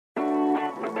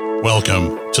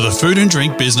Welcome to the Food and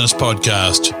Drink Business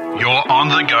Podcast, your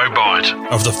on-the-go bite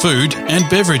of the food and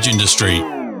beverage industry.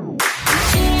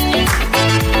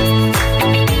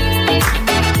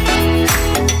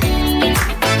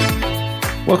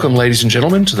 Welcome, ladies and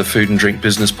gentlemen, to the Food and Drink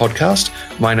Business Podcast.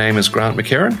 My name is Grant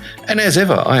McCarran, and as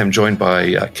ever, I am joined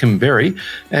by Kim Berry.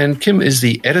 And Kim is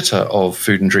the editor of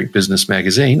Food and Drink Business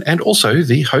magazine and also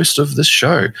the host of this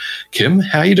show. Kim,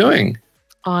 how are you doing?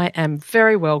 I am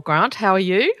very well, Grant. How are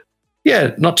you?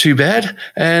 Yeah, not too bad.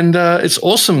 And it's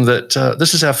awesome that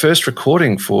this is our first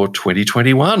recording for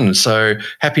 2021. So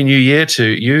happy New Year to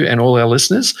you and all our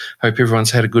listeners. Hope everyone's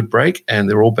had a good break and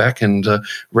they're all back and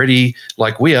ready,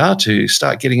 like we are, to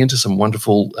start getting into some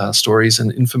wonderful stories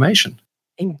and information.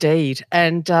 Indeed.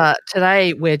 And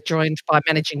today we're joined by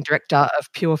Managing Director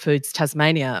of Pure Foods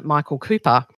Tasmania, Michael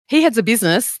Cooper. He heads a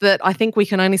business that I think we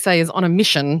can only say is on a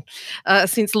mission.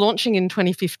 Since launching in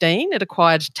 2015, it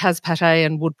acquired Tas Pate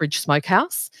and Woodbridge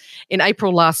Smokehouse. In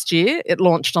April last year, it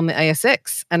launched on the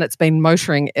ASX and it's been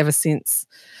motoring ever since.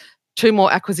 2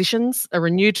 more acquisitions, a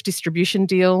renewed distribution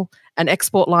deal, an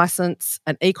export license,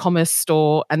 an e-commerce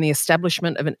store, and the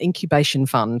establishment of an incubation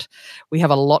fund. We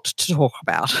have a lot to talk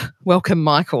about. Welcome,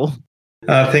 Michael.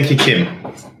 Thank you, Kim.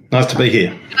 Nice to be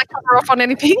here. Did I cover off on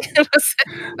anything?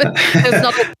 There's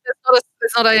not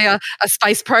a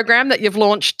space program that you've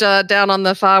launched down on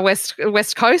the far west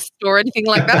coast or anything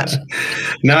like that?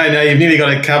 No, you've nearly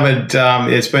got it covered.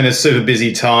 It's been a super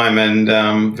busy time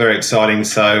and very exciting.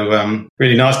 So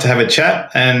really nice to have a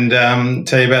chat and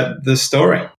tell you about the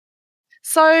story.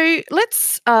 So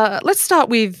let's start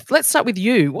with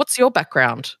you. What's your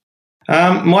background?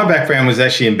 My background was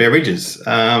actually in beverages.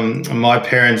 My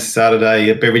parents started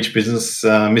a beverage business,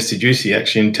 Mr. Juicy,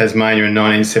 actually in Tasmania in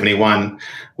 1971,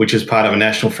 which was part of a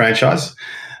national franchise.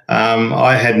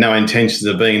 I had no intentions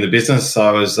of being in the business.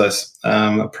 I was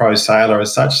a pro sailor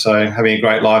as such, so having a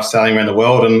great life sailing around the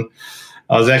world. And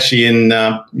I was actually in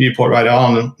Newport, Rhode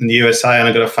Island in the USA, and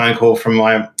I got a phone call from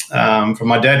my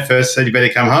dad first, said, "You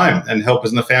better come home and help us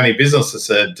in the family business." I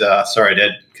said, "Sorry,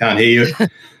 Dad, can't hear you.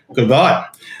 Goodbye."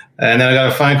 And then I got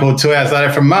a phone call 2 hours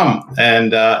later from Mum,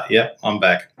 and yep, I'm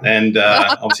back. And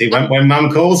obviously, when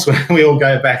Mum calls, we all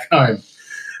go back home.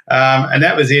 And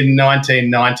that was in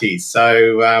 1990.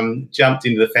 So jumped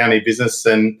into the family business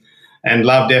and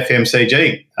loved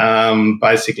FMCG.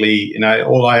 Basically,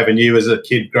 all I ever knew as a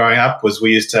kid growing up was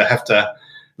we used to have to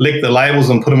lick the labels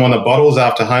and put them on the bottles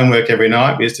after homework every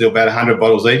night. We used to do about 100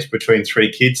 bottles each between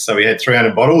 3 kids, so we had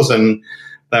 300 bottles, and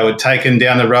they were taken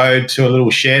down the road to a little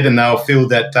shed and they were filled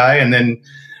that day. And then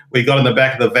we got in the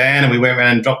back of the van and we went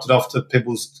around and dropped it off to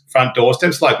people's front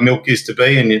doorsteps like milk used to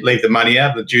be, and you'd leave the money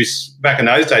out. The juice, back in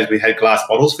those days, we had glass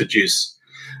bottles for juice.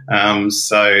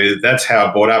 So that's how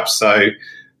I brought up. So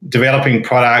developing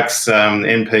products,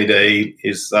 NPD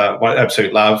is what I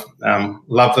absolutely love.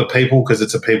 Love the people because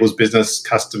it's a people's business,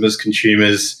 customers,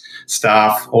 consumers,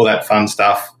 staff, all that fun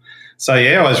stuff. So,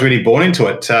 yeah, I was really born into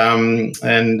it.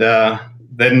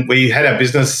 Then we had our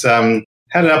business,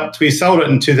 we sold it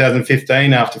in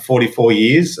 2015 after 44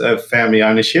 years of family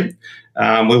ownership.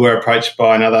 We were approached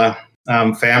by another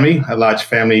family, a large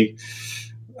family,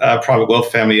 private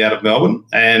wealth family out of Melbourne,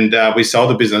 and we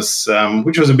sold the business,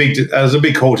 which was a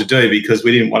big call to do because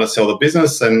we didn't want to sell the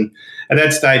business. And at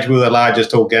that stage, we were the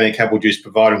largest organic apple juice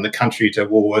provider in the country to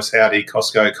Woolworths, Aldi,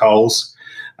 Costco, Coles,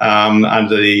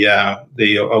 under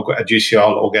the Juicy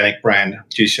Isle organic brand.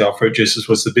 Juicy Isle Fruit Juices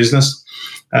was the business.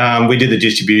 We did the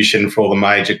distribution for all the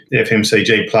major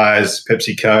FMCG players,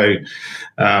 PepsiCo,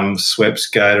 Schweppes,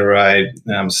 Gatorade,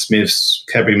 Smiths,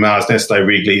 Cadbury Mars, Nestle,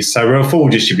 Wrigley's. So we're a full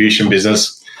distribution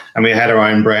business, and we had our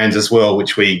own brands as well,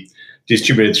 which we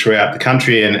distributed throughout the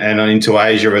country and into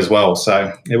Asia as well.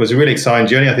 So it was a really exciting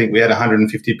journey. I think we had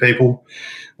 150 people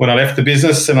when I left the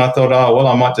business, and I thought,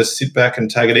 I might just sit back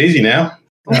and take it easy now.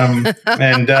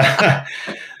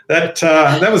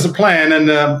 That was the plan. And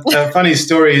a funny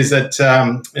story is that,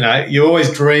 you always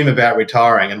dream about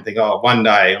retiring and think, one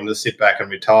day I'm going to sit back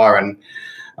and retire. And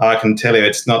I can tell you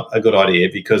it's not a good idea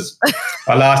because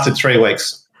I lasted 3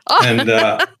 weeks. And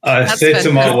I said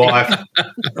to my wife,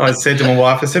 well,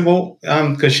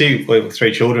 because we have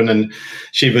 3 children and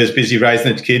she was busy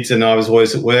raising the kids and I was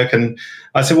always at work. And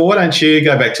I said, well, why don't you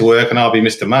go back to work and I'll be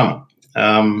Mr. Mum?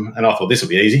 And I thought this will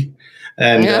be easy.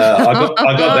 And I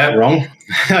got that wrong.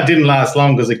 I didn't last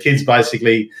long because the kids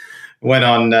basically went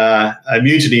on a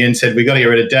mutiny and said, we got to get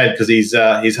rid of Dad because he's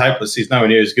hopeless. He's nowhere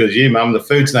near as good as you, Mum. The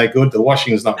food's no good. The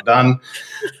washing's not done.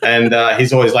 And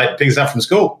he's always late to pick us up from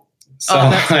school. So,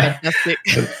 that's fantastic.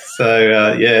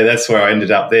 That's where I ended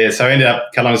up there. So I ended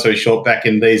up, cut long story short, back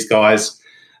in these guys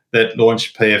that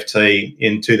launched PFT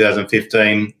in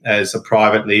 2015 as a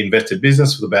privately invested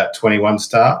business with about 21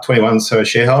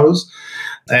 shareholders.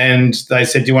 And they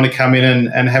said, do you want to come in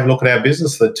and have a look at our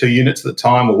business? The 2 units at the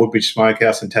time were Woodbridge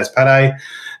Smokehouse and Taspadé.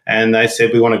 And they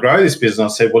said, we want to grow this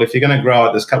business. I said, well, if you're going to grow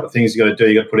it, there's a couple of things you've got to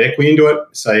do. You've got to put equity into it.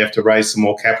 So you have to raise some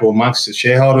more capital amongst the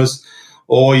shareholders,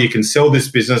 or you can sell this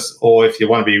business, or if you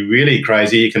want to be really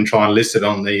crazy, you can try and list it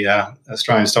on the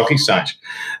Australian Stock Exchange.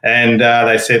 And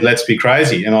they said, let's be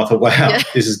crazy. And I thought, wow,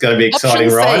 This is going to be exciting,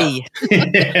 right?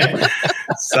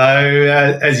 So,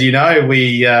 as you know,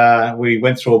 we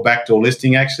went through a backdoor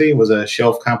listing, actually. It was a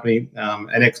shelf company,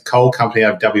 an ex-coal company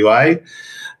out of WA.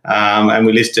 And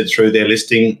we listed through their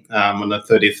listing on the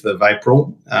 30th of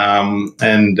April.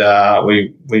 And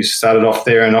we started off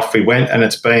there and off we went. And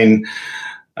it's been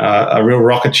a real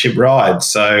rocket ship ride.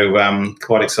 So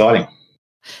quite exciting.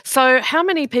 So how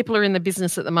many people are in the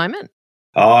business at the moment?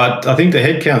 I think the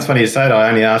headcount's funny you say that. I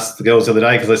only asked the girls the other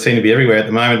day because they seem to be everywhere at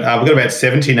the moment. We've got about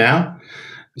 70 now.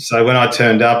 So when I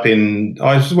turned up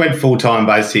I went full-time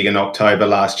basically in October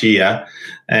last year,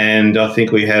 and I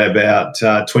think we had about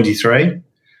 23.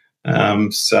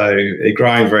 So they're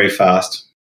growing very fast.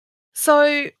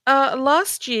 So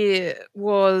last year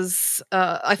was,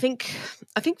 I think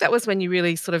that was when you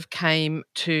really sort of came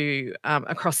to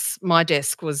across my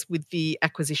desk, was with the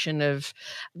acquisition of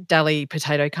Dally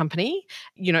Potato Company,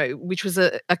 which was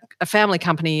a family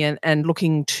company and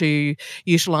looking to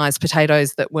utilise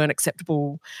potatoes that weren't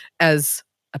acceptable as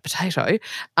a potato,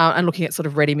 and looking at sort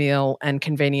of ready meal and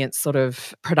convenience sort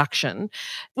of production.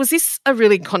 Was this a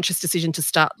really conscious decision to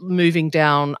start moving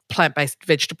down plant-based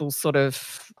vegetable sort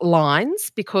of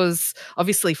lines? Because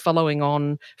obviously following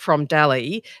on from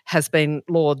Dally has been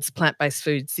Lord's plant-based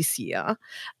foods this year.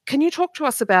 Can you talk to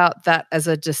us about that as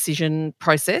a decision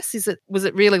process? Was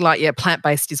it really like,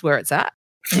 plant-based is where it's at?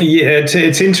 Yeah,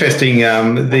 it's interesting.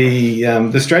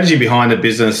 The strategy behind the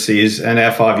business is, and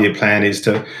our 5-year plan is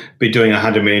to be doing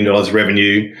 $100 million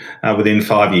revenue within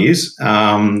 5 years.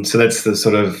 So that's the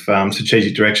sort of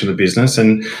strategic direction of the business,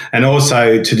 and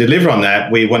also to deliver on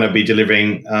that, we want to be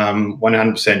delivering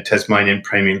 100% Tasmanian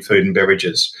premium food and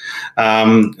beverages. We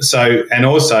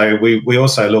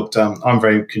also looked. I'm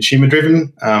very consumer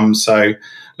driven. So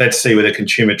let's see where the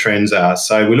consumer trends are.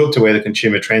 So we looked at where the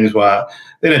consumer trends were,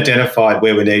 then identified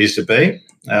where we needed to be.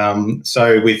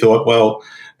 So we thought, well,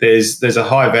 there's a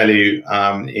high value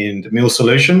in meal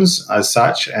solutions as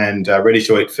such, and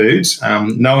ready-to-eat foods.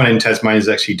 No one in Tasmania is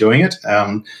actually doing it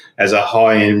as a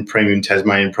high-end premium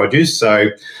Tasmanian produce. So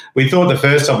we thought the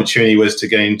first opportunity was to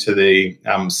get into the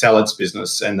salads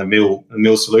business and the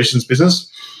meal solutions business.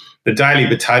 The Daily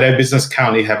Potato business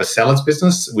currently have a salads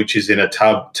business, which is in a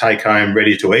tub, take-home,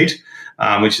 ready-to-eat,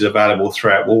 which is available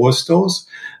throughout Woolworths stores.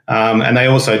 And they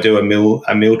also do a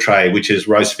meal tray, which is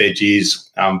roast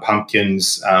veggies,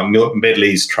 pumpkins,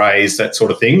 medleys, trays, that sort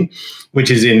of thing,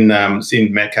 which is in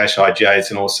Metcash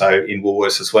IGAs and also in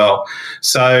Woolworths as well.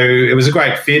 So it was a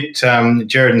great fit.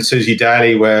 Jared and Susie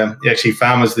Daly were actually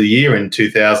Farmers of the Year in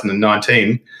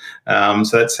 2019.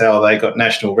 So that's how they got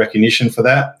national recognition for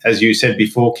that. As you said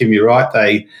before, Kim, you're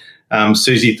right.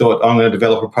 Susie thought, I'm going to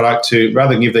develop a product to,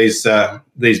 rather than give these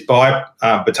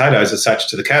potatoes as such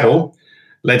to the cattle,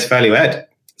 let's value add.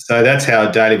 So that's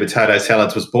how Daily Potato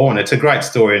Salads was born. It's a great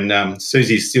story, and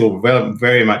Susie's still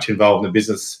very much involved in the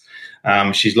business.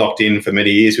 She's locked in for many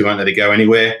years. We won't let her go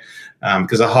anywhere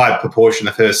because a high proportion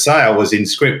of her sale was in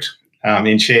script,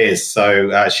 in shares.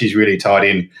 So she's really tied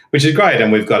in, which is great.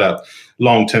 And we've got a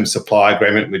long-term supply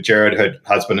agreement with Jared, her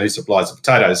husband, who supplies the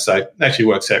potatoes. So it actually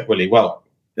works out really well.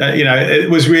 It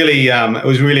was really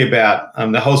about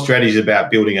the whole strategy is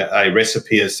about building a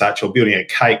recipe as such, or building a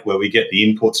cake where we get the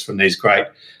inputs from these great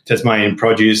Tasmanian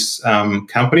produce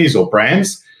companies or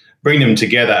brands, bring them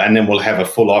together, and then we'll have a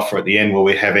full offer at the end where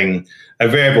we're having a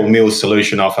variable meal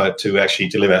solution offer to actually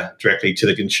deliver directly to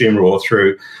the consumer or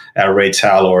through our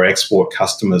retail or export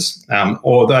customers.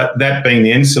 Or that being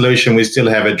the end solution, we still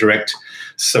have a direct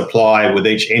supply with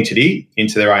each entity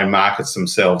into their own markets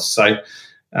themselves. So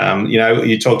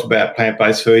you talked about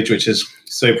plant-based foods, which is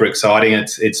super exciting.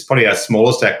 It's probably our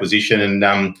smallest acquisition,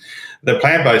 and the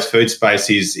plant-based food space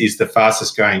is the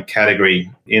fastest growing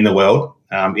category in the world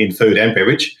in food and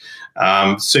beverage.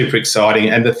 Super exciting,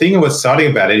 and the thing that's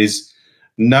exciting about it is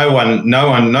no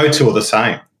two are the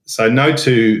same. So no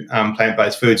two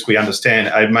plant-based foods, we understand,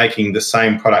 are making the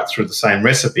same product through the same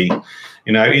recipe.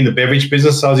 In the beverage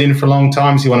business I was in for a long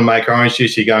time, so you want to make orange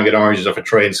juice, you go and get oranges off a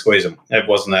tree and squeeze them. It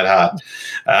wasn't that hard.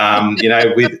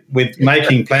 With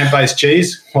making plant-based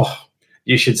cheese,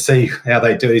 you should see how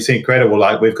they do it. It's incredible.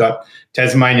 Like, we've got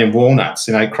Tasmanian walnuts,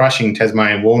 crushing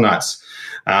Tasmanian walnuts,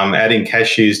 adding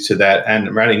cashews to that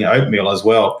and adding oatmeal as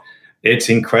well. It's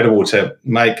incredible to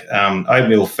make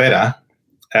oatmeal feta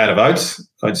out of oats.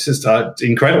 It's just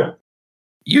incredible.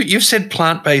 You've said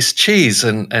plant-based cheese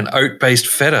and oat-based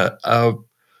feta.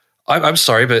 I'm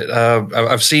sorry, but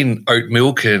I've seen oat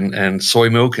milk and soy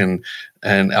milk and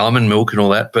almond milk and all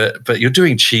that, but you're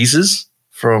doing cheeses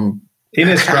from... In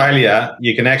Australia,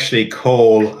 you can actually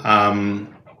call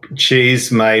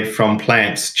cheese made from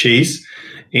plants cheese.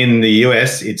 In the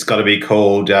US, it's got to be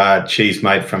called cheese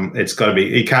made from...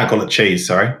 you can't call it cheese,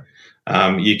 sorry.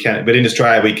 You can, but in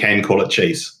Australia, we can call it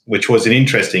cheese, which was an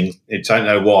interesting... I don't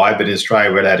know why, but in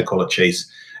Australia, we're allowed to call it cheese.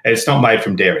 And it's not made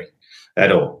from dairy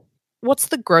at all. What's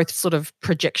the growth sort of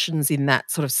projections in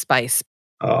that sort of space?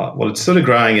 Well, it's sort of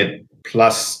growing at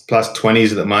plus 20s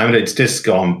at the moment. It's just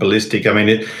gone ballistic. I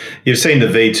mean, you've seen the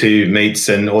V2 meats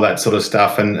and all that sort of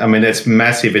stuff. And I mean, it's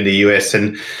massive in the US.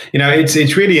 And,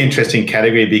 it's really interesting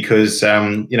category because,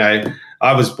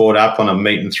 I was brought up on a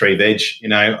meat and 3 veg.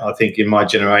 I think in my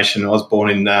generation, I was born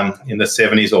in the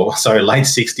 70s late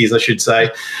 60s, I should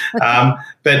say.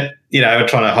 But, we're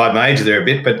trying to hide my age there a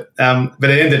bit. But at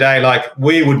the end of the day,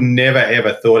 we would never,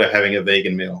 ever thought of having a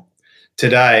vegan meal.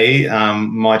 Today,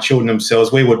 my children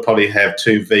themselves, we would probably have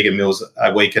 2 vegan meals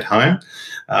a week at home.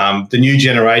 The new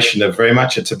generation are very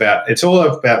much, it's all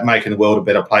about making the world a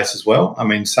better place as well. I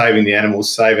mean, saving the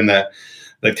animals, saving the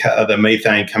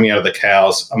methane coming out of the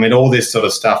cows. I mean, all this sort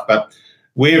of stuff. But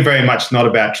we're very much not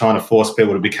about trying to force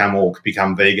people to become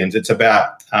vegans. It's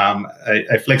about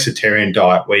a flexitarian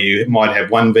diet where you might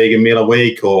have 1 vegan meal a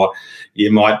week, or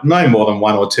you might no more than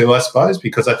 1 or 2, I suppose,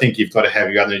 because I think you've got to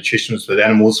have your other nutritionals that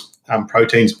animals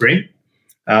proteins bring.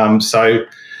 So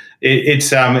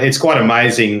it's quite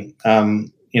amazing,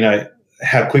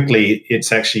 how quickly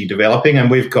it's actually developing.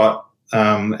 And we've got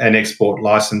an export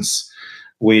license.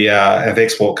 We have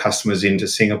export customers into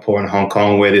Singapore and Hong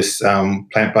Kong where this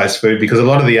plant-based food, because a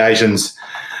lot of the Asians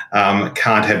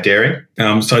can't have dairy.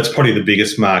 So it's probably the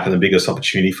biggest market and the biggest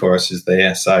opportunity for us is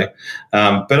there. So,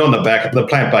 but on the back, the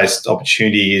plant-based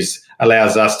opportunity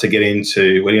allows us to get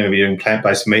into, we're going to be doing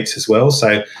plant-based meats as well.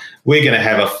 So we're going to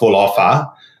have a full offer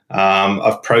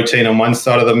of protein on one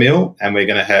side of the meal, and we're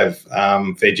going to have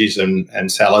veggies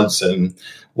and salads and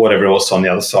whatever else on the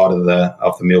other side of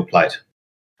the meal plate.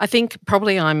 I think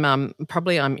probably I'm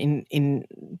in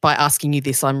by asking you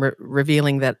this, I'm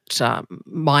revealing that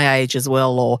my age as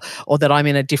well, or that I'm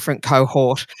in a different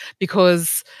cohort,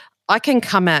 because I can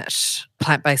come at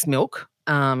plant-based milk,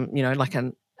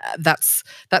 that's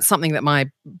something that my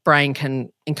brain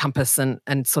can encompass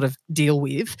and sort of deal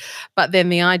with. But then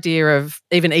the idea of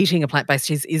even eating a plant-based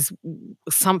cheese is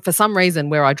for some reason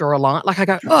where I draw a line. Like I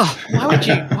go,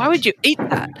 why would you eat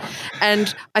that?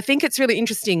 And I think it's really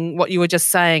interesting what you were just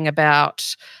saying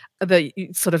about the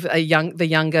sort of the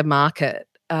younger market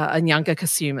and younger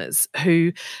consumers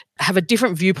who have a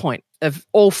different viewpoint of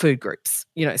all food groups.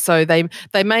 So they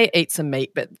may eat some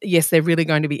meat, but yes, they're really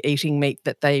going to be eating meat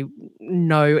that they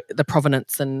know the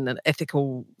provenance and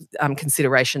ethical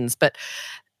considerations. But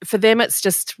for them, it's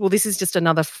just, well, this is just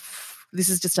another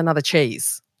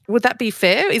cheese. Would that be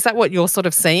fair? Is that what you're sort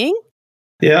of seeing?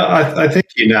 Yeah, I think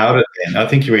you nailed it then. I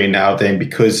think you really nailed it then,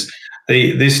 because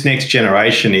this next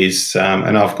generation is,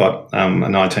 and I've got a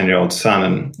 19-year-old son,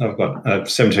 and I've got a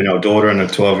 17-year-old daughter and a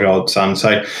 12-year-old son.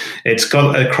 So it's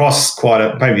got across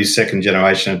quite maybe second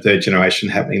generation and third generation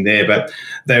happening there. But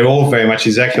they're all very much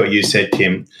exactly what you said,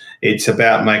 Kim. It's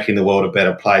about making the world a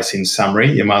better place, in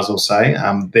summary, you might as well say.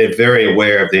 They're very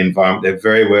aware of the environment. They're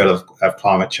very aware of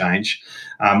climate change,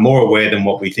 more aware than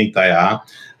what we think they are.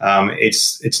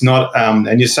 It's not,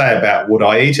 and you say about would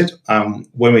I eat it?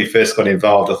 When we first got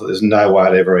involved, I thought there's no way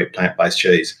I'd ever eat plant-based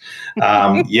cheese.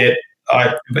 Yet,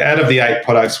 out of the 8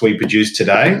 products we produce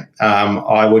today,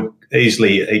 I would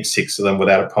easily eat 6 of them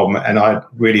without a problem, and I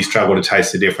really struggle to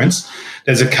taste the difference.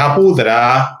 There's a couple that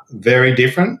are very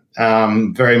different,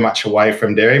 very much away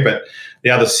from dairy, but the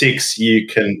other 6,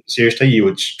 you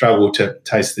would struggle to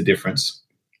taste the difference.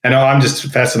 And I'm just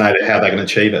fascinated how they can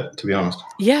achieve it, to be honest.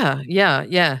 Yeah.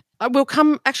 We'll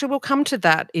come to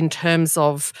that in terms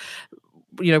of,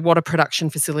 what a production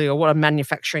facility or what a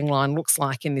manufacturing line looks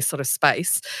like in this sort of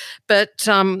space. But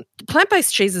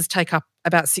plant-based cheeses take up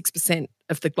about 6%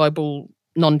 of the global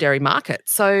non-dairy market.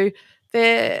 So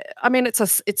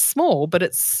it's small, but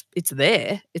it's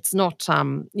there. It's not,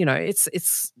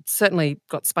 it's certainly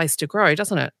got space to grow,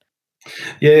 doesn't it?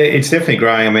 Yeah, it's definitely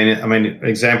growing. I mean,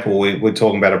 example, we're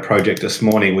talking about a project this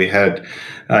morning. We had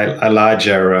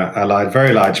a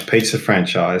very large pizza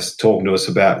franchise talking to us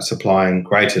about supplying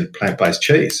grated plant-based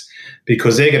cheese,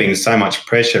 because they're getting so much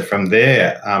pressure from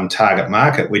their target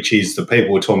market, which is the people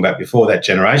we were talking about before, that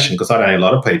generation, because I don't eat a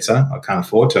lot of pizza. I can't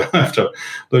afford to have to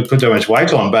put too much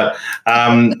weight on. But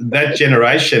that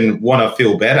generation want to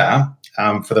feel better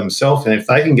for themselves. And if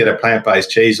they can get a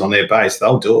plant-based cheese on their base,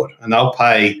 they'll do it. And they'll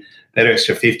pay that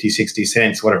extra 50, 60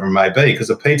 cents, whatever it may be, because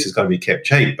the pizza's got to be kept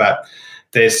cheap. But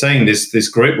they're seeing this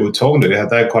group we were talking to, they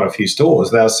had quite a few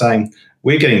stores. They were saying,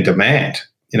 we're getting demand.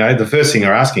 The first thing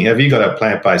they're asking, have you got a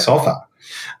plant-based offer?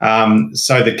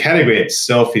 So the category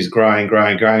itself is growing.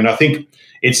 And I think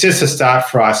it's just a start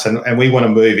for us, and we want to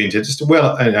move into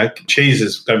cheese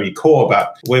is going to be core,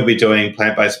 but we'll be doing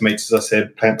plant-based meats. As I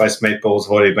said, plant-based meatballs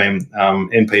have already been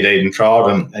NPD'd and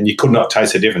trialled, and you could not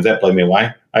taste the difference. That blew me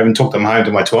away. I even took them home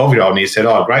to my 12-year-old, and he said,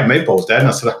 "Oh, great meatballs, Dad." And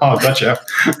I said, "Oh, gotcha."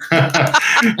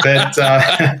 But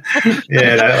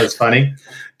that was funny.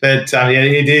 But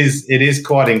it is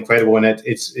quite incredible, and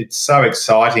it's so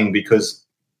exciting because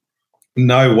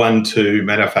no one to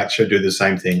manufacturer do the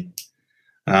same thing.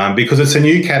 Because it's a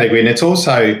new category, and it's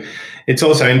also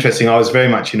interesting. I was very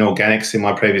much in organics in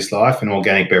my previous life, in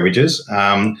organic beverages,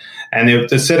 and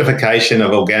the certification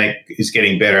of organic is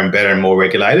getting better and better and more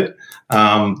regulated.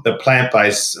 The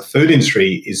plant-based food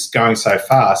industry is going so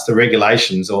fast, the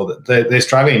regulations, they're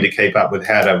struggling to keep up with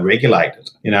how to regulate it.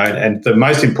 And the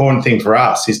most important thing for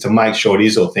us is to make sure it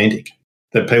is authentic,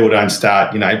 that people don't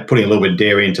start, putting a little bit of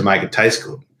dairy in to make it taste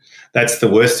good. That's the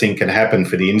worst thing can happen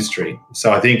for the industry.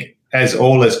 So I think as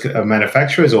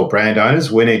manufacturers or brand owners,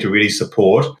 we need to really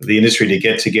support the industry to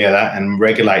get together and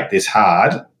regulate this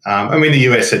hard. In the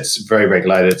US, it's very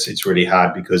regulated. It's really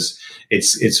hard because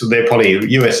US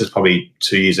is probably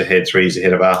 2 years ahead, 3 years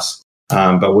ahead of us.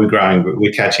 But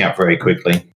we're catching up very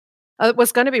quickly. It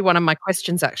was going to be one of my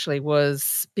questions, actually,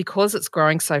 was because it's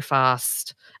growing so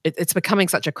fast, it's becoming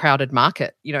such a crowded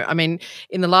market. In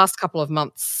the last couple of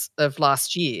months of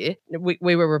last year,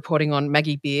 we were reporting on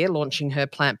Maggie Beer launching her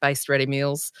plant-based ready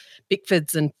meals.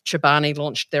 Bickford's and Chobani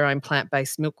launched their own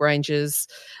plant-based milk ranges.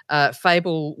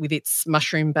 Fable, with its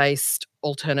mushroom-based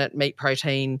alternate meat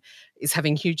protein, is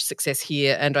having huge success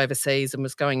here and overseas and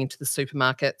was going into the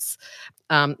supermarkets.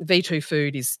 V2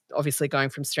 Food is obviously going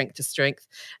from strength to strength,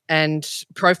 and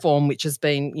Proform, which has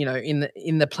been,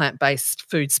 in the plant-based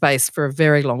food space for a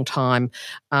very long time,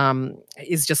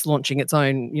 is just launching its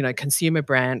own, consumer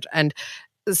brand. And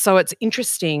so it's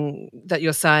interesting that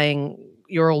you're saying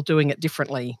you're all doing it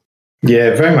differently.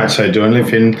 Yeah, very much so, doing.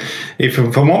 If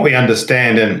from what we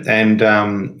understand, and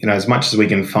as much as we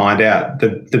can find out,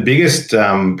 the biggest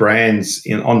brands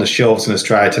on the shelves in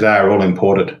Australia today are all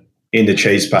imported in the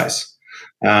cheese space.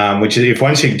 Which is, if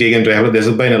once you dig into it, there's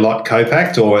been a lot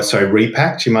co-packed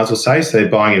repacked, you might as well say. So they're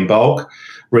buying in bulk,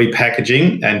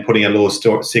 repackaging, and putting a little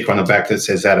sticker on the back that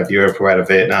says out of Europe or out of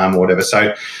Vietnam or whatever.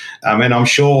 So, and I'm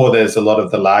sure there's a lot of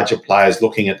the larger players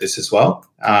looking at this as well.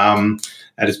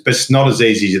 And it's not as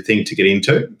easy as you think to get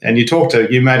into. And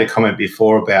you made a comment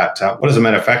before about what is a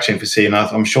manufacturing facility, and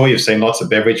I'm sure you've seen lots of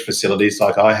beverage facilities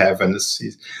like I have, and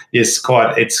it's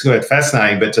quite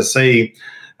fascinating. But to see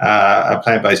a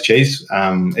plant-based cheese,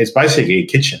 it's basically a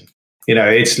kitchen.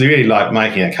 It's really like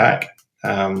making a cake.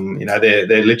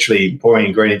 They're literally pouring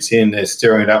ingredients in, they're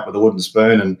stirring it up with a wooden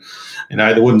spoon, and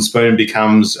the wooden spoon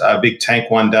becomes a big tank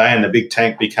one day, and the big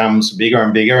tank becomes bigger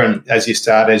and bigger, and as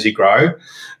you grow.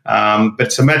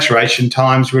 But the maturation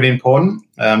time is really important.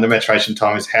 The maturation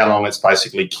time is how long it's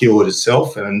basically cured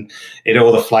itself, and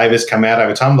all the flavours come out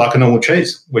over time, like a normal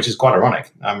cheese, which is quite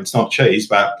ironic. It's not cheese,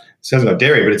 but it hasn't got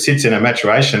dairy, but it sits in a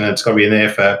maturation, and it's got to be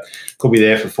could be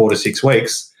there for 4 to 6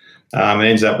 weeks. It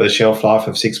ends up with a shelf life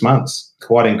of 6 months.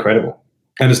 Quite incredible.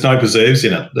 And there's no preserves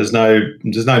in it. There's no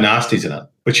nasties in it,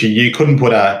 which you couldn't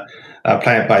put a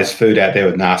plant-based food out there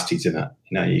with nasties in it.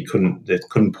 You couldn't. It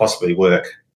couldn't possibly work.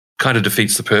 Kind of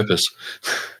defeats the purpose.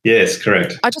 Yes,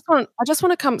 correct. I just want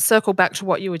to circle back to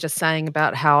what you were just saying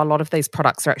about how a lot of these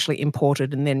products are actually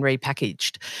imported and then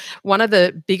repackaged. One of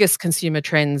the biggest consumer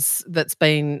trends that's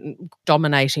been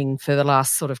dominating for the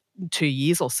last sort of 2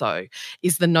 years or so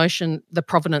is the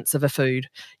provenance of a food,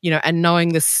 and knowing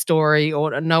the story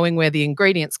or knowing where the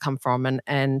ingredients come from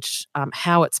and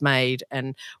how it's made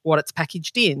and what it's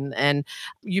packaged in. And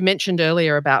you mentioned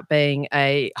earlier about being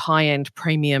a high-end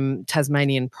premium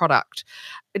Tasmanian product.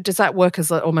 Does that work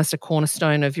as almost a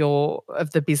cornerstone of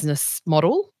the business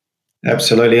model?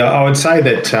 Absolutely. I would say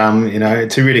that,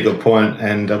 it's a really good point,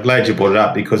 and I'm glad you brought it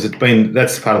up because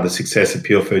that's part of the success of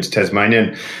Pure Foods Tasmania.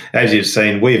 And as you've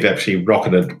seen, we've actually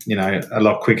rocketed, a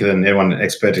lot quicker than everyone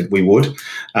expected we would.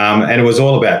 And it was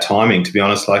all about timing, to be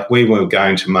honest. Like, we were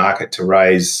going to market to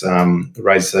raise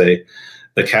the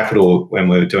capital when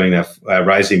we were doing our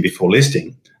raising before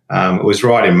listing. It was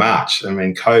right in March. I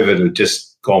mean, COVID had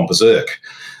just gone berserk.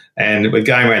 And we're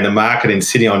going around the market in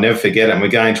Sydney, I'll never forget it, and we're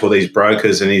going to all these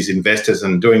brokers and these investors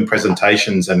and doing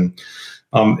presentations, and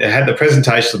it had the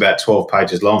presentation about 12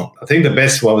 pages long. I think the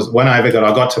best was when I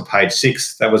got to page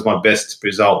 6. That was my best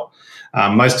result.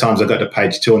 Most times I got to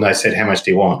page 2 and they said, how much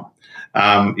do you want?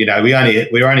 We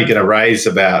were only going to raise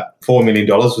about $4 million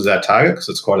was our target because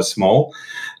it's quite a small.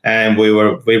 And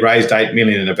we raised $8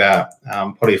 million in about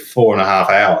probably 4.5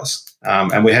 hours.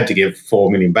 And we had to give $4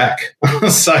 million back.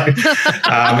 So,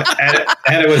 and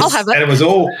it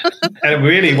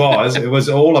was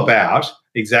all about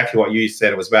exactly what you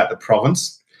said. It was about the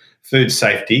province, food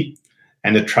safety,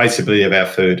 and the traceability of our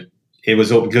food. It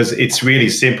was all because it's really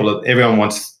simple. Everyone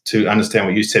wants to understand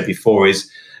what you said before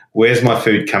is, where's my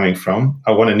food coming from?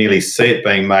 I want to nearly see it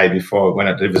being made when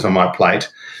it delivers on my plate.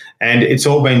 And it's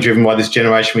all been driven by this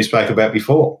generation we spoke about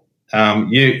before.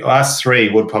 Us three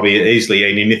would probably easily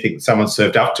eat anything someone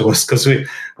served up to us because we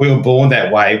were born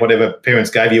that way. Whatever parents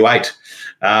gave you, ate.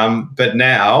 But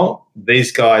now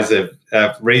these guys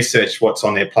have researched what's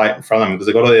on their plate in front of them because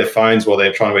they've got all their phones while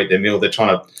they're trying to eat their meal. They're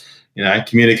trying to,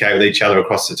 communicate with each other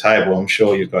across the table. I'm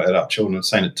sure you've got our children have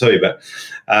seen it too, but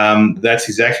that's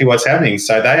exactly what's happening.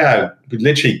 So they are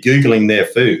literally Googling their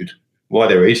food while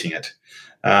they're eating it,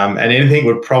 and anything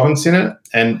with province in it.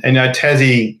 And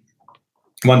Tassie,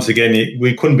 once again,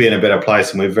 we couldn't be in a better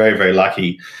place, and we're very, very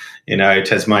lucky.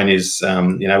 Tasmania's,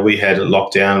 we had a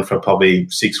lockdown for probably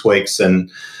 6 weeks,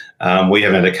 and we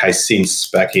haven't had a case since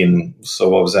back in,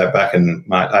 back in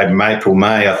April,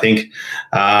 May, I think.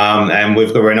 And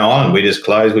we're in Ireland. We just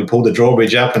closed. We pulled the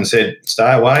drawbridge up and said,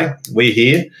 stay away. We're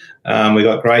here. We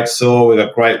got great soil. We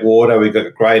got great water. We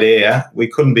got great air. We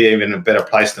couldn't be even in a better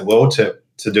place in the world to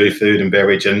do food and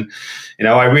beverage. And,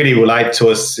 I really relate to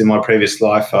us in my previous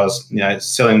life. I was,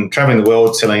 traveling the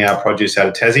world, selling our produce out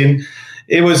of Tassie. And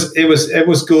it was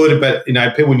good, but,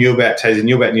 people knew about Tassie,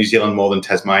 knew about New Zealand more than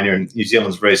Tasmania, and New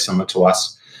Zealand's very similar to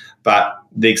us. But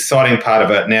the exciting part of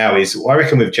it now is I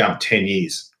reckon we've jumped 10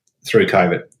 years through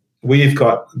COVID. We've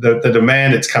got the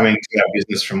demand that's coming to our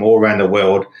business from all around the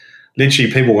world.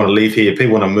 Literally, people want to live here.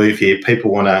 People want to move here.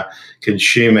 People want to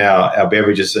consume our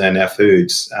beverages and our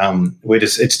foods.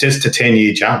 It's just a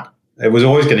 10-year jump. It was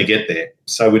always going to get there.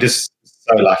 So we're just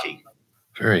so lucky.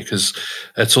 Very, because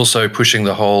it's also pushing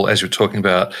the whole, as you're talking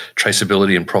about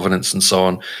traceability and provenance and so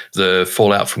on, the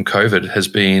fallout from COVID has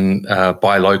been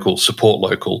buy local, support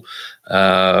local.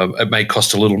 It may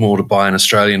cost a little more to buy an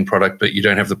Australian product, but you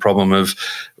don't have the problem of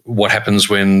what happens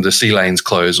when the sea lanes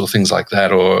close or things like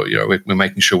that, or we're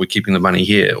making sure we're keeping the money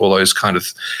here. All those kind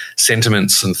of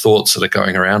sentiments and thoughts that are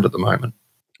going around at the moment.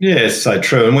 Yeah, it's so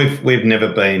true. And we've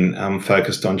never been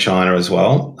focused on China as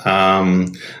well.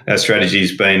 Our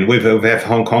strategy's been, we have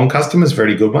Hong Kong customers,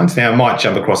 very good ones. Now, it might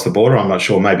jump across the border. I'm not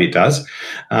sure. Maybe it does.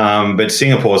 But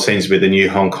Singapore seems to be the new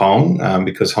Hong Kong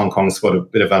because Hong Kong's got a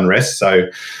bit of unrest. So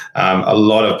a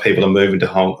lot of people are moving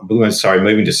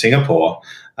to Singapore.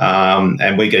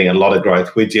 And we're getting a lot of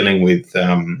growth. We're dealing with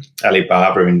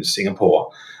Alibaba in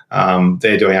Singapore.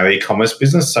 They're doing our e-commerce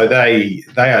business. So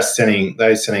they're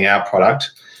sending our product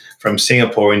from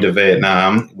Singapore into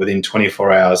Vietnam within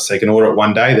 24 hours. So you can order it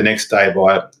one day. The next day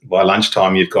by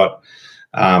lunchtime, you've got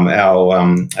our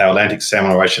Atlantic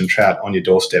salmon or ocean trout on your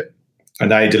doorstep.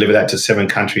 And they deliver that to 7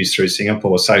 countries through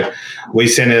Singapore. So we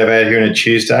send it out here on a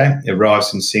Tuesday. It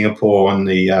arrives in Singapore on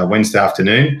the Wednesday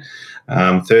afternoon.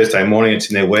 Thursday morning,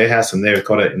 it's in their warehouse, and they've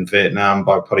got it in Vietnam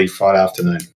by probably Friday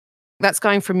afternoon. That's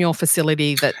going from your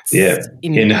facility that's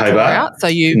in Hobart. So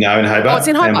in Hobart. Oh, it's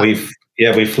in Hobart.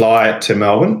 And we fly it to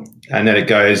Melbourne, and then it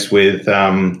goes with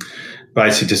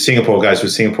basically to Singapore. It goes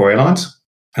with Singapore Airlines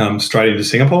straight into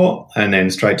Singapore, and then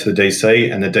straight to the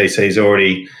DC. And the DC is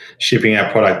already shipping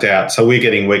our product out. So we're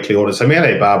getting weekly orders. So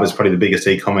Alibaba is probably the biggest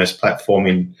e-commerce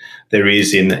platform there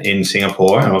is in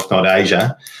Singapore, and if not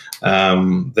Asia.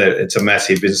 It's a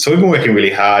massive business. So we've been working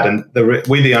really hard, and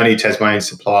we're the only Tasmanian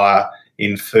supplier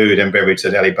in food and beverage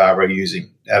that Alibaba are using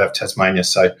out of Tasmania.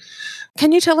 So,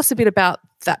 can you tell us a bit about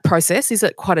that process? Is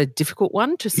it quite a difficult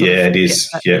one to sort of it is.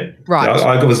 Yeah. Right.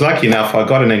 I was lucky enough. I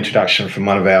got an introduction from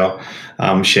one of our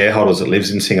shareholders that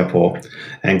lives in Singapore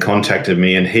and contacted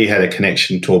me, and he had a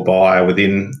connection to a buyer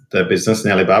within the business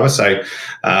in Alibaba. So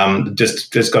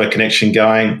just got a connection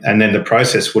going, and then the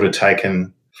process would have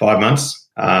taken 5 months.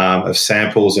 Of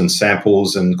samples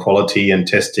and quality and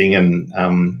testing and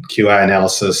QA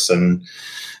analysis and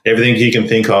everything you can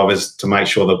think of is to make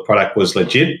sure the product was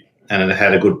legit and it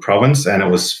had a good provenance and it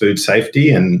was food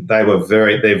safety, and they're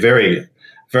very,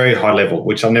 very high level,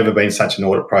 which I've never been such an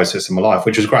audit process in my life,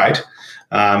 which was great.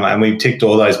 And we ticked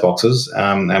all those boxes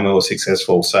and we were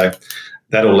successful. So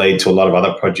that'll lead to a lot of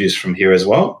other produce from here as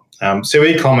well. So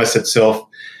e-commerce itself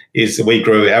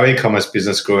our e-commerce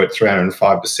business grew at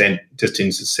 305% just in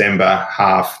December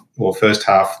first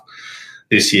half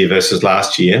this year versus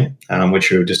last year,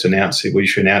 which we just announced to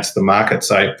the market.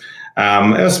 So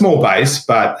a small base,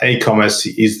 but e-commerce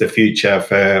is the future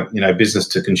for business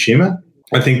to consumer.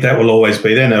 I think that will always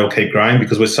be there and it'll keep growing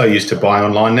because we're so used to buying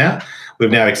online now.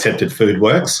 We've now accepted Food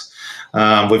Works.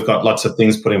 We've got lots of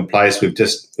things put in place.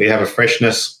 We have a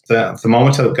freshness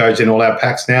thermometer that goes in all our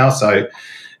packs now. So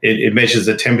it measures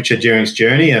the temperature during its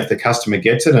journey. And if the customer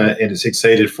gets it and it's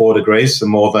exceeded 4 degrees for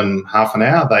more than half an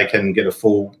hour, they can get a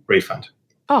full refund.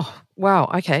 Oh,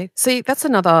 wow. Okay. See, it's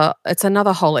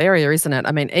another whole area, isn't it?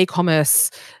 I mean,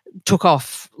 e-commerce took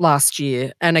off last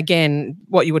year. And again,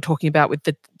 what you were talking about with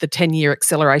the 10-year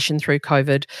acceleration through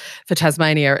COVID for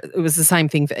Tasmania, it was the same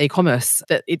thing for e-commerce,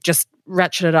 that it just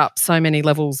ratcheted up so many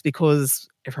levels because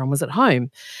everyone was at home.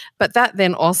 But that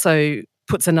then also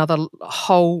puts another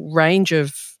whole range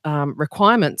of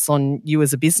requirements on you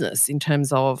as a business in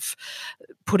terms of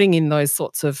putting in those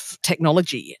sorts of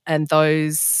technology and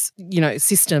those,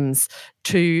 systems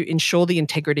to ensure the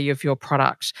integrity of your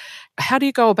product. How do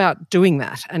you go about doing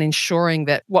that and ensuring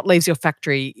that what leaves your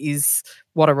factory is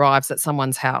what arrives at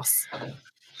someone's house?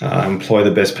 Employ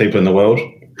the best people in the world,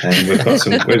 and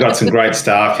we've got some great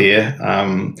staff here.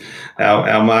 Our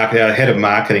head of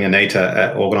marketing,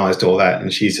 Anita, organised all that,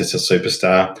 and she's just a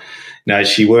superstar.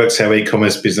 She works our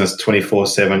e-commerce business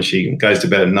 24/7. She goes to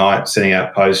bed at night sending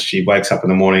out posts. She wakes up in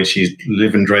the morning. She's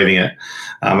living, dreaming it.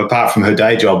 Apart from her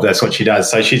day job, that's what she does.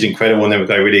 So she's incredible, and then we've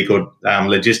got really good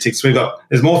logistics.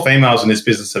 There's more females in this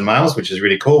business than males, which is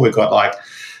really cool. We've got like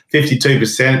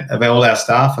 52% of all our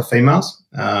staff are females.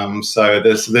 So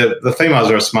the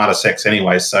females are a smarter sex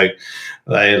anyway, so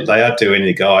they outdo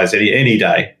any guys any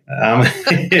day.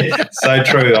 So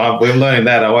true. We're learning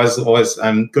that. Always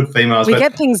good females. We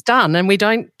get things done, and we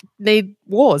don't need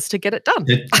wars to get it done.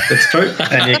 That's true.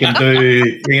 And you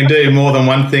can do more than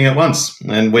one thing at once,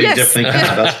 and we definitely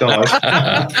can. That's guys.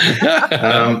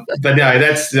 But no,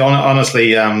 that's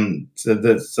honestly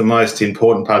that's the most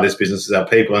important part of this business is our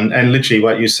people, and literally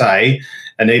what you say.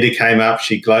 Anita came up,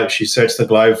 she searched the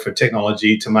globe for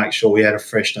technology to make sure we had a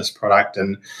freshness product,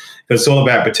 and it's all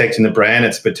about protecting the brand,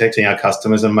 it's protecting our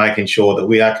customers and making sure that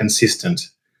we are consistent.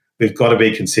 We've got to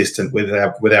be consistent with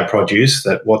our produce,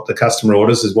 that what the customer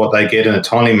orders is what they get in a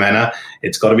timely manner.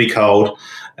 It's got to be cold,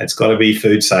 it's got to be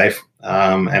food safe,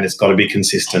 and it's got to be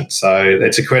consistent. So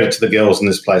it's a credit to the girls in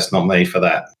this place, not me, for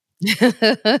that.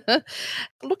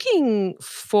 Looking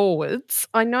forwards,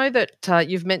 I know that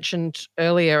you've mentioned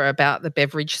earlier about the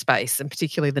beverage space and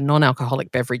particularly the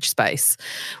non-alcoholic beverage space.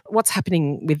 What's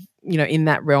happening with, in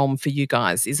that realm for you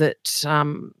guys? Is it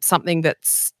something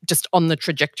that's just on the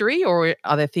trajectory, or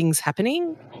are there things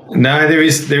happening? No, there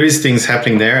is things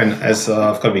happening there, and as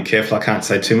I've got to be careful, I can't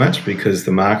say too much because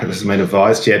the market hasn't been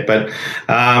advised yet. But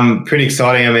pretty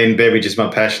exciting. I mean, beverage is my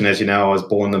passion, as you know. I was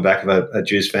born in the back of a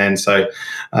juice van, so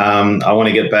I want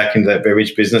to get back into that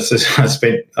beverage business. I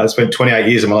spent 28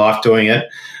 years of my life doing it,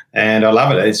 and I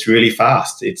love it. It's really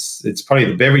fast. It's probably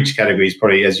the beverage category is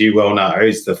probably, as you well know,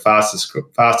 is the fastest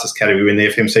category in the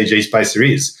FMCG space there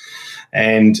is.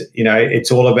 And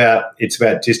it's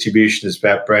about distribution, it's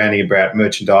about branding, about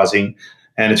merchandising,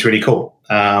 and it's really cool.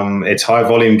 It's high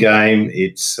volume game.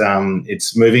 It's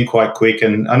moving quite quick,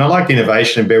 and I like the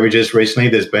innovation in beverages. Recently,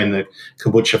 there's been the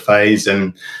kombucha phase,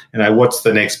 and what's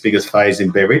the next biggest phase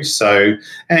in beverage? So,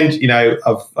 and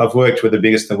I've worked with the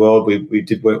biggest in the world. We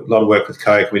did a lot of work with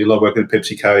Coke. We did a lot of work with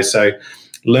PepsiCo. So,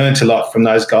 learned a lot from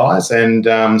those guys, and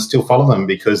still follow them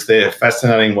because they're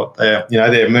fascinating. What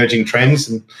they're emerging trends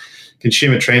and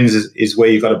consumer trends is where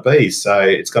you've got to be. So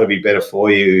it's got to be better for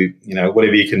you.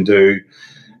 Whatever you can do.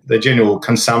 The general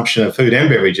consumption of food and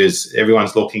beverages,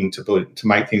 everyone's looking to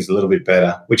make things a little bit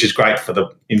better, which is great for the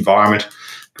environment,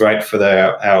 great for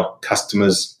our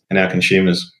customers and our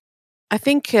consumers. I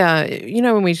think,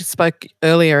 when we spoke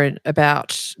earlier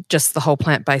about just the whole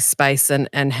plant-based space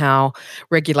and how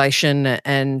regulation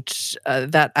and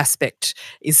that aspect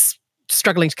is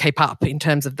struggling to keep up in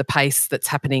terms of the pace that's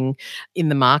happening in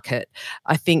the market.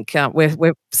 I think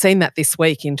we've seen that this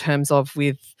week in terms of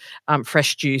with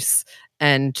fresh juice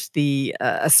and the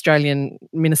Australian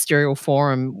Ministerial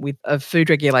Forum of Food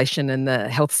Regulation and the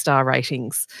Health Star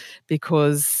ratings,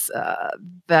 because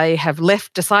they have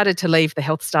decided to leave the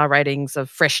Health Star ratings of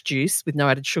fresh juice with no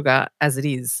added sugar as it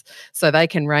is. So they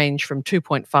can range from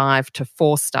 2.5 to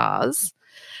 4 stars,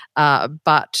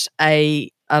 but a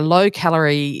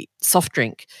low-calorie soft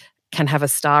drink can have a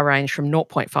star range from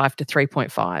 0.5 to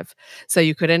 3.5. So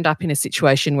you could end up in a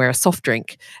situation where a soft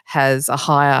drink has a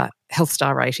higher health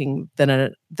star rating than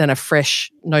a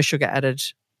fresh, no sugar added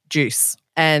juice.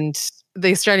 And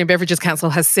the Australian Beverages Council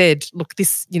has said, look,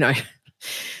 this,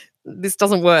 this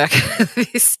doesn't work.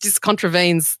 This just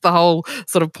contravenes the whole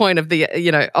sort of point of the,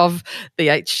 of the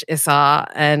HSR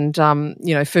and,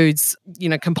 foods,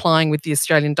 complying with the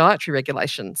Australian dietary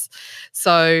regulations.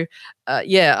 So,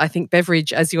 I think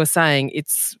beverage, as you were saying,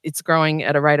 it's growing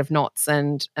at a rate of knots,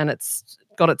 and it's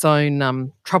got its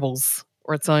own troubles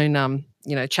or its own,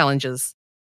 challenges.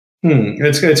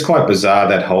 It's quite bizarre,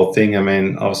 that whole thing. I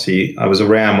mean, obviously, I was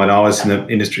around when I was in the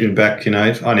industry back,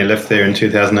 I only left there in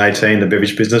 2018, the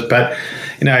beverage business. But,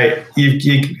 an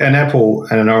apple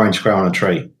and an orange grow on a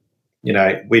tree.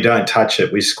 We don't touch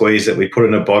it. We squeeze it, we put it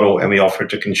in a bottle, and we offer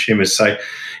it to consumers. So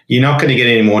you're not going to get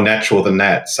any more natural than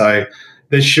that. So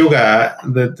the sugar,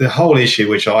 the whole issue,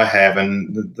 which I have,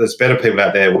 and there's better people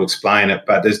out there will explain it,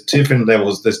 but there's different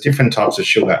levels, there's different types of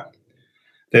sugar.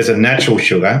 There's a natural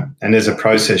sugar and there's a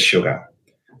processed sugar.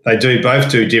 They both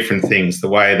do different things, the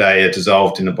way they are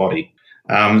dissolved in the body.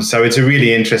 So it's a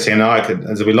really interesting, and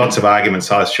there'll be lots of arguments,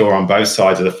 I'm sure, on both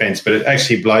sides of the fence, but it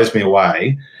actually blows me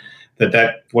away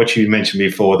that what you mentioned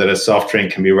before, that a soft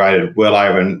drink can be rated well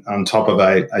over and on top of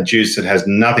a juice that has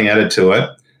nothing added to it,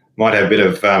 might have a bit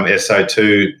of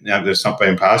SO2, that's not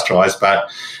been pasteurised, but,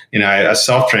 a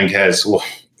soft drink has...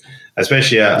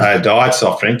 especially a diet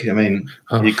soft drink. I mean,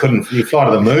 you fly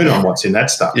to the moon on what's in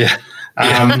that stuff. Yeah.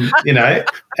 And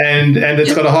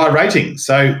it's got a high rating.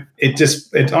 So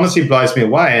it honestly blows me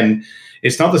away. And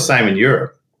it's not the same in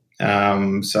Europe.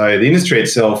 So the industry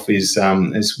itself is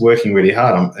working really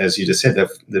hard on, as you just said,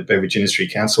 the Beverage Industry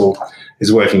Council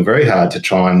is working very hard to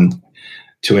try and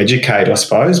to educate, I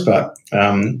suppose, but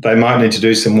they might need to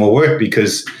do some more work,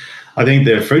 because I think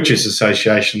the Fruit Juice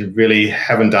Association really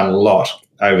haven't done a lot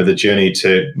over the journey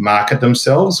to market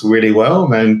themselves really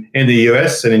well. I mean, in the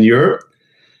US and in Europe,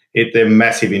 they're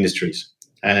massive industries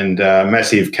and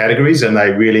massive categories, and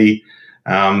they really,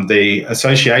 the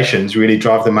associations really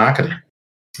drive the marketing.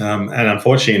 And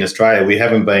unfortunately in Australia, we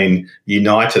haven't been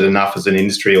united enough as an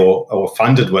industry or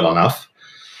funded well enough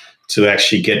to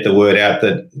actually get the word out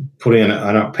that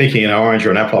picking an orange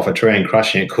or an apple off a tree and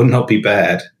crushing it could not be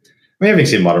bad. I mean,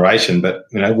 everything's in moderation, but,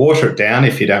 water it down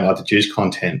if you don't like the juice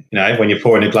content. When you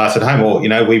pour in a glass at home, or,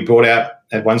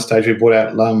 at one stage we brought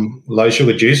out low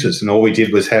sugar juices, and all we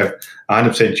did was have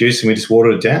 100% juice and we just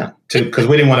watered it down because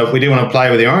we didn't want to play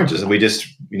with the oranges, and we just,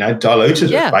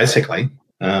 diluted it basically.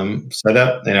 So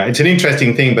that, it's an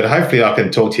interesting thing, but hopefully I can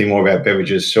talk to you more about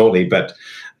beverages shortly. But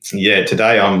yeah,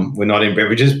 today we're not in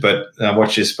beverages, but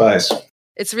watch this space.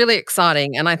 It's really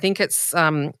exciting, and I think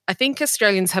I think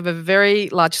Australians have a very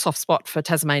large soft spot for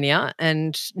Tasmania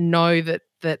and know that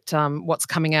what's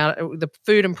coming out, the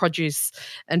food and produce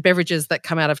and beverages that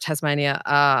come out of Tasmania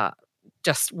are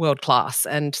just world class.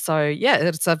 And so,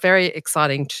 it's very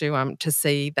exciting to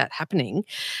see that happening.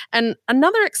 And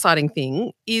another exciting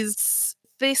thing is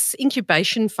this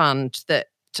incubation fund that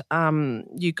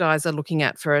you guys are looking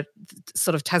at for a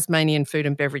sort of Tasmanian food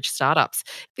and beverage startups.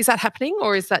 Is that happening,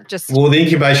 or is that just... Well, the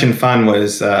incubation fund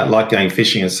was like going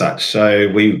fishing as such. So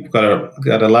we got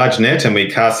a large net and we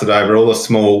cast it over all the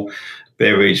small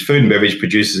food and beverage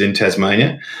producers in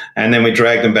Tasmania, and then we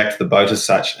dragged them back to the boat as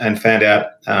such and found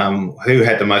out who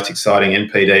had the most exciting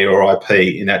NPD or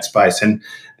IP in that space. And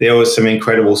there was some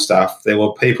incredible stuff. There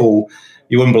were people,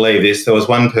 you wouldn't believe this, there was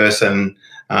one person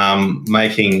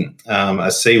making a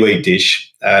seaweed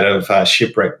dish out of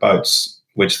shipwrecked boats,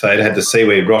 which they'd had the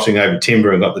seaweed rotting over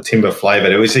timber and got the timber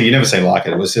flavoured. It was, you never seen like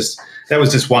it. That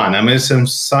was just one. I mean,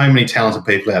 there's so many talented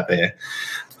people out there.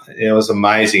 It was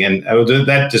amazing, and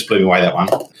that just blew me away, that one.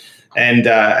 And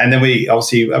then we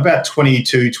obviously about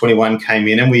 22, 21 came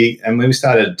in, and we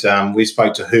started. We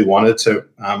spoke to who wanted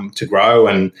to grow,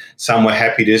 and some were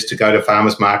happy just to go to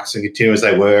farmers markets and continue as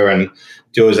they were and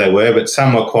do as they were, but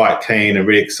some were quite keen and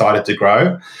really excited to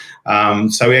grow.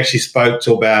 So we actually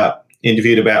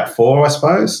interviewed about 4, I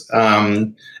suppose.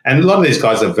 And a lot of these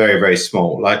guys are very, very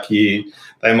small. Like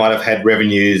they might have had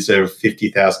revenues of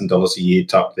 $50,000 a year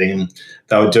type thing.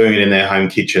 They were doing it in their home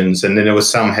kitchens. And then there was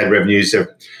some had revenues of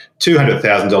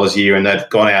 $200,000 a year, and they'd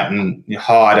gone out and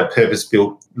hired a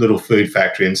purpose-built little food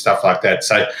factory and stuff like that.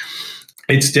 So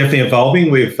it's definitely evolving.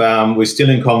 We're still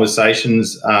in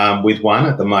conversations with one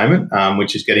at the moment,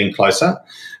 which is getting closer.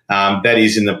 That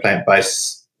is in the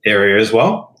plant-based area as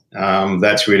well.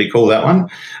 That's really cool, that one.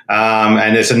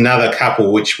 And there's another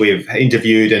couple which we've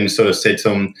interviewed and sort of said to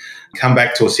them, come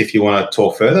back to us if you want to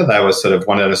talk further. They were sort of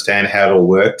want to understand how it all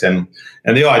worked. And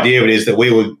the idea of it is that we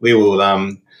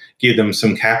will give them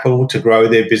some capital to grow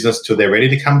their business till they're ready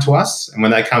to come to us. And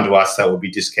when they come to us, that will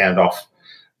be discounted off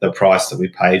the price that we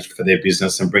paid for their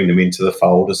business and bring them into the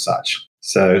fold as such.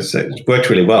 So it's worked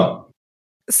really well.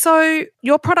 So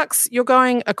your products, you're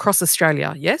going across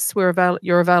Australia, yes?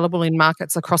 You're available in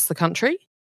markets across the country?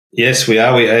 Yes, we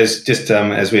are.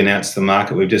 As we announced the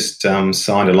market, we've just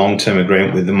signed a long-term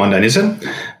agreement with the Monday Nissen.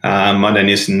 Monday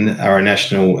Nissen are a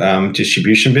national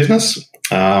distribution business.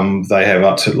 They have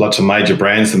lots of major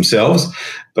brands themselves,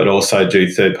 but also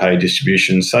do third-party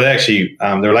distribution. So they actually,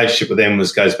 the relationship with them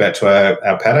goes back to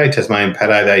our pate, Tasmanian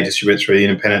pate. They distribute through the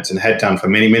independents and had done for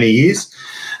many, many years.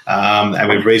 And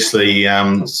we've recently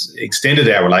extended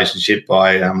our relationship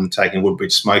by taking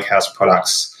Woodbridge Smokehouse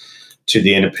products to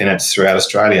the independents throughout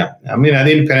Australia. The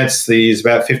independents, there's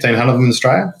about 1,500 of them in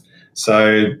Australia,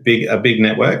 so a big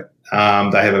network. They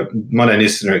have Monday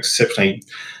Nissen are exceptionally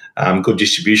good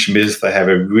distribution business. They have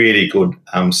a really good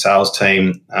sales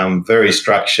team, very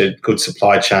structured, good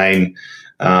supply chain,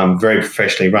 very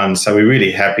professionally run. So we're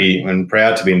really happy and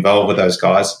proud to be involved with those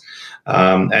guys.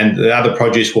 And the other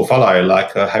produce will follow,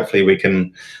 hopefully we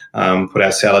can put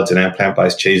our salads and our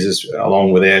plant-based cheeses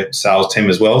along with their sales team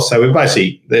as well. So we're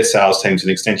basically, their sales team's an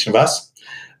extension of us.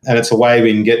 And it's a way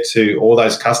we can get to all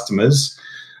those customers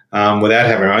without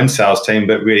having our own sales team,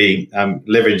 but really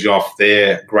leverage off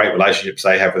their great relationships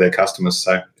they have with their customers.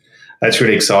 So that's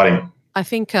really exciting. I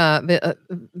think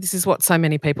this is what so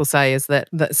many people say, is that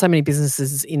so many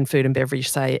businesses in food and beverage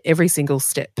say every single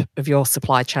step of your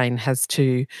supply chain has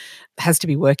to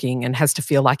be working and has to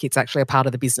feel like it's actually a part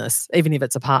of the business, even if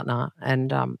it's a partner.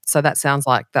 And so that sounds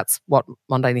like that's what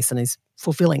Monday Nissen is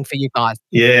fulfilling for you guys.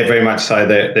 Yeah, very much so.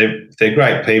 They're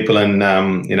great people, and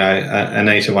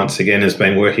Anita once again has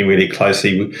been working really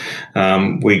closely.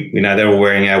 They're all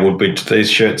wearing our Woodbridge, these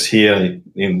shirts here,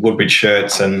 in Woodbridge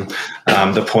shirts, and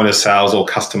the point of sales all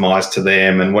customised to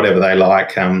them and whatever they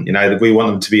like. We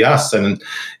want them to be us, and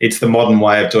it's the modern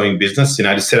way of doing business.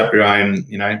 To set up your own,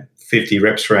 50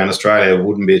 reps around Australia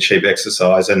wouldn't be a cheap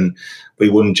exercise, and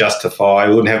we wouldn't have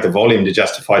the volume to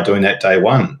justify doing that day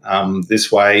one.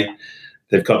 This way,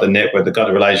 they've got the network, they've got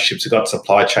the relationships, they've got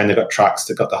supply chain, they've got trucks,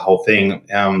 they've got the whole thing.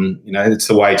 It's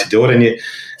the way to do it. And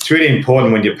it's really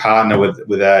important when you partner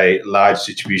with a large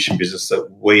distribution business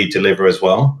that we deliver as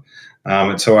well.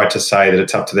 It's all right to say that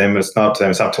it's up to them, but it's not up to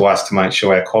them. It's up to us to make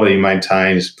sure our quality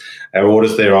maintains, our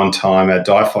orders there on time, our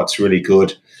DIFOT's really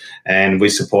good, and we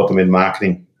support them in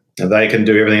marketing. They can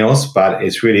do everything else, but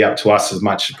it's really up to us as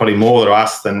much, probably more to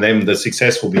us than them. The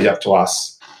success will be up to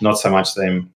us, not so much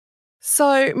them.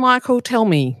 So, Michael, tell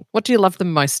me, what do you love the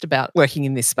most about working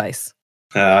in this space?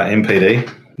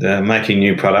 MPD, making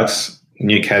new products,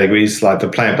 new categories, like the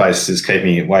plant-based is keeping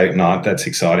me awake at night. That's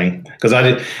exciting because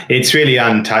it's really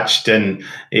untouched and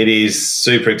it is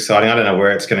super exciting. I don't know where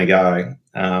it's going to go.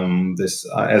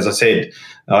 As I said,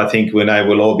 I think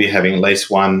we'll all be having at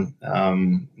least one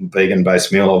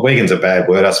vegan-based meal. Or vegan's a bad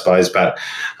word, I suppose, but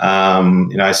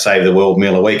save the world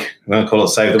meal a week. We're going to call it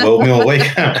save the world meal a week.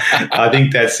 I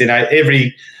think that's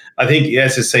I think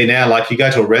as you see now, like you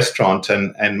go to a restaurant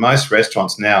and most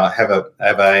restaurants now have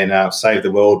a save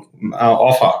the world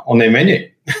offer on their menu.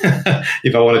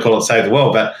 If I want to call it save the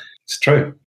world, but it's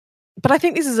true. But I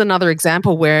think this is another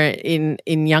example where in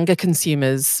younger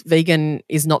consumers, vegan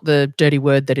is not the dirty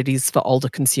word that it is for older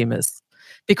consumers,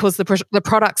 because the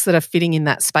products that are fitting in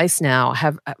that space now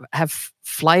have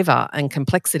flavour and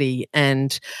complexity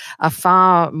and are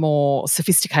far more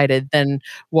sophisticated than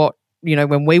what,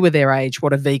 when we were their age,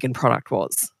 what a vegan product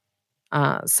was.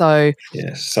 So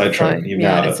true.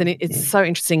 It's so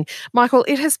interesting. Michael,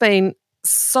 it has been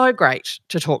so great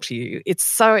to talk to you. It's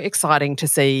so exciting to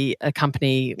see a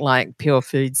company like Pure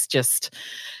Foods just,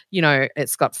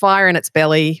 it's got fire in its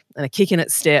belly and a kick in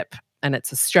its step, and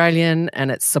it's Australian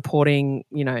and it's supporting,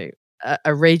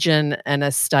 a region and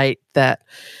a state that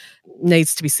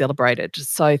needs to be celebrated.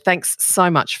 So thanks so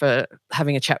much for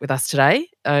having a chat with us today.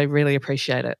 I really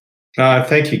appreciate it.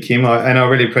 Thank you, Kim, and I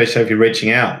really appreciate you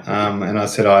reaching out. And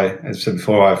as I said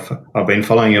before, I've been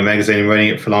following your magazine and reading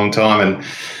it for a long time,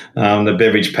 and the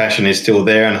beverage passion is still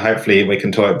there. And hopefully, we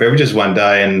can talk about beverages one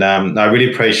day. And I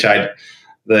really appreciate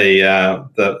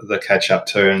the catch up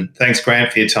too. And thanks,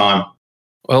 Grant, for your time.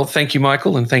 Well, thank you,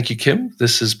 Michael, and thank you, Kim.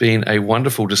 This has been a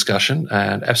wonderful discussion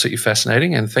and absolutely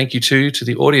fascinating. And thank you too to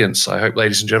the audience. I hope,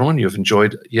 ladies and gentlemen, you've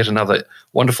enjoyed yet another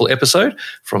wonderful episode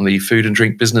from the Food and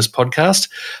Drink Business Podcast.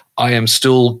 I am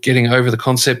still getting over the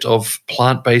concept of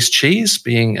plant-based cheese,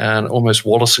 being an almost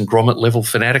Wallace and Gromit level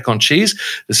fanatic on cheese.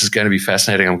 This is going to be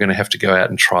fascinating. I'm going to have to go out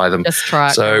and try them. Just try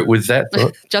it. So with that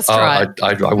thought, just try it.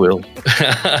 I will.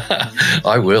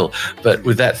 I will. But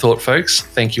with that thought, folks,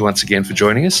 thank you once again for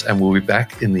joining us, and we'll be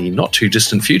back in the not too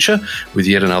distant future with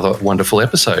yet another wonderful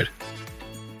episode.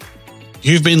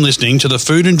 You've been listening to the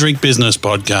Food and Drink Business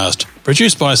podcast,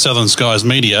 produced by Southern Skies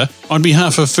Media on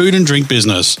behalf of Food and Drink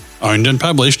Business, owned and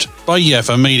published by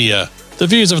Yaffa Media. The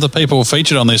views of the people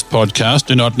featured on this podcast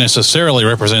do not necessarily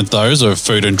represent those of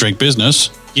Food and Drink Business,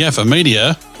 Yaffa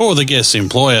Media, or the guest's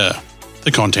employer.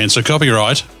 The contents are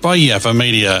copyright by Yaffa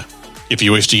Media. If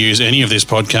you wish to use any of this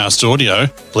podcast's audio,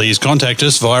 please contact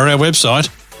us via our website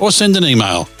or send an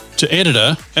email to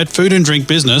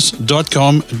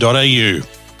editor@foodanddrinkbusiness.com.au.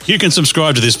 You can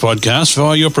subscribe to this podcast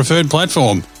via your preferred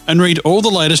platform and read all the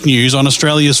latest news on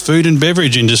Australia's food and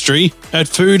beverage industry at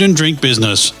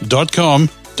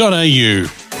foodanddrinkbusiness.com.au.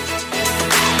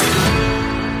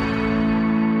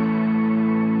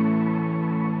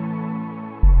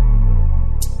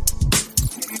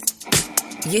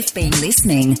 You've been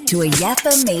listening to a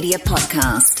Yaffa Media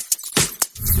podcast.